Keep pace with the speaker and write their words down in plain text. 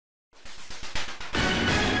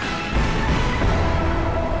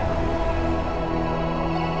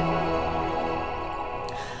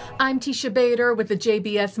I'm Tisha Bader with the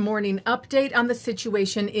JBS Morning Update on the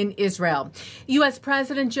situation in Israel. U.S.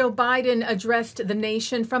 President Joe Biden addressed the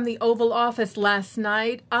nation from the Oval Office last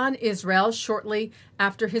night on Israel shortly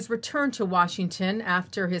after his return to Washington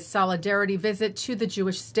after his solidarity visit to the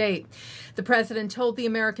Jewish state. The president told the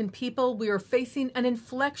American people we are facing an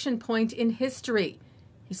inflection point in history.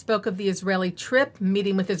 He spoke of the Israeli trip,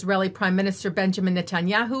 meeting with Israeli Prime Minister Benjamin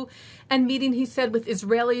Netanyahu, and meeting, he said, with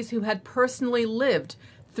Israelis who had personally lived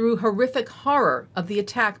through horrific horror of the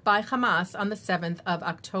attack by Hamas on the 7th of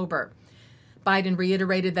October. Biden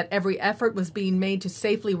reiterated that every effort was being made to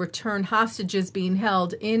safely return hostages being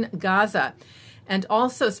held in Gaza, and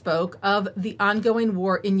also spoke of the ongoing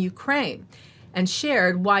war in Ukraine, and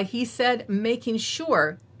shared why he said making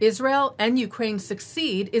sure Israel and Ukraine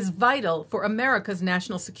succeed is vital for America's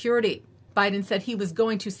national security. Biden said he was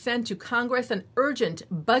going to send to Congress an urgent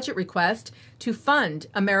budget request to fund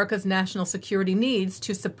America's national security needs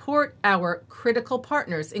to support our critical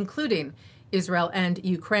partners, including Israel and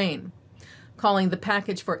Ukraine, calling the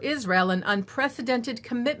package for Israel an unprecedented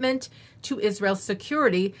commitment to Israel's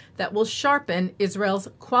security that will sharpen Israel's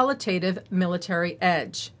qualitative military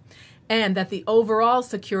edge, and that the overall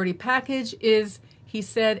security package is, he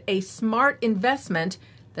said, a smart investment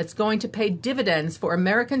that's going to pay dividends for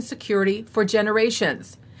American security for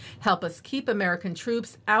generations, help us keep American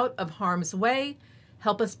troops out of harm's way,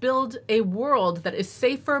 help us build a world that is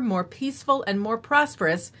safer, more peaceful, and more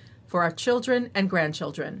prosperous for our children and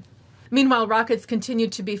grandchildren. Meanwhile, rockets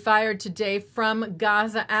continued to be fired today from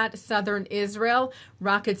Gaza at southern Israel.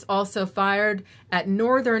 Rockets also fired at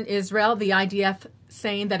northern Israel, the IDF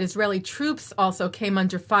saying that Israeli troops also came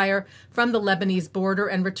under fire from the Lebanese border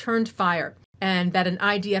and returned fire, and that an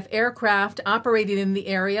IDF aircraft operating in the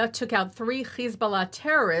area took out 3 Hezbollah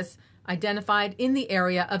terrorists identified in the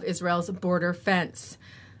area of Israel's border fence.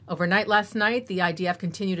 Overnight last night, the IDF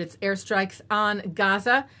continued its airstrikes on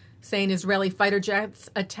Gaza, saying Israeli fighter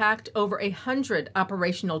jets attacked over 100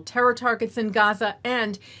 operational terror targets in Gaza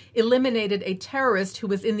and eliminated a terrorist who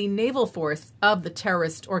was in the naval force of the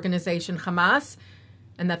terrorist organization Hamas,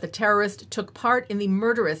 and that the terrorist took part in the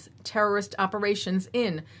murderous terrorist operations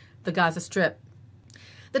in the Gaza Strip.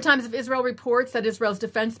 The Times of Israel reports that Israel's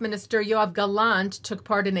Defense Minister Yoav Gallant took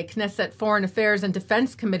part in a Knesset Foreign Affairs and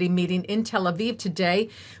Defense Committee meeting in Tel Aviv today,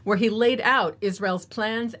 where he laid out Israel's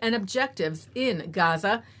plans and objectives in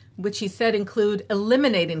Gaza, which he said include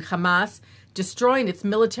eliminating Hamas, destroying its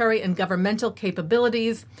military and governmental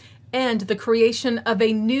capabilities, and the creation of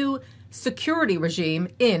a new security regime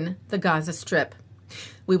in the Gaza Strip.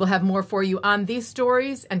 We will have more for you on these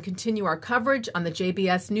stories and continue our coverage on the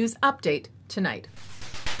JBS News Update tonight.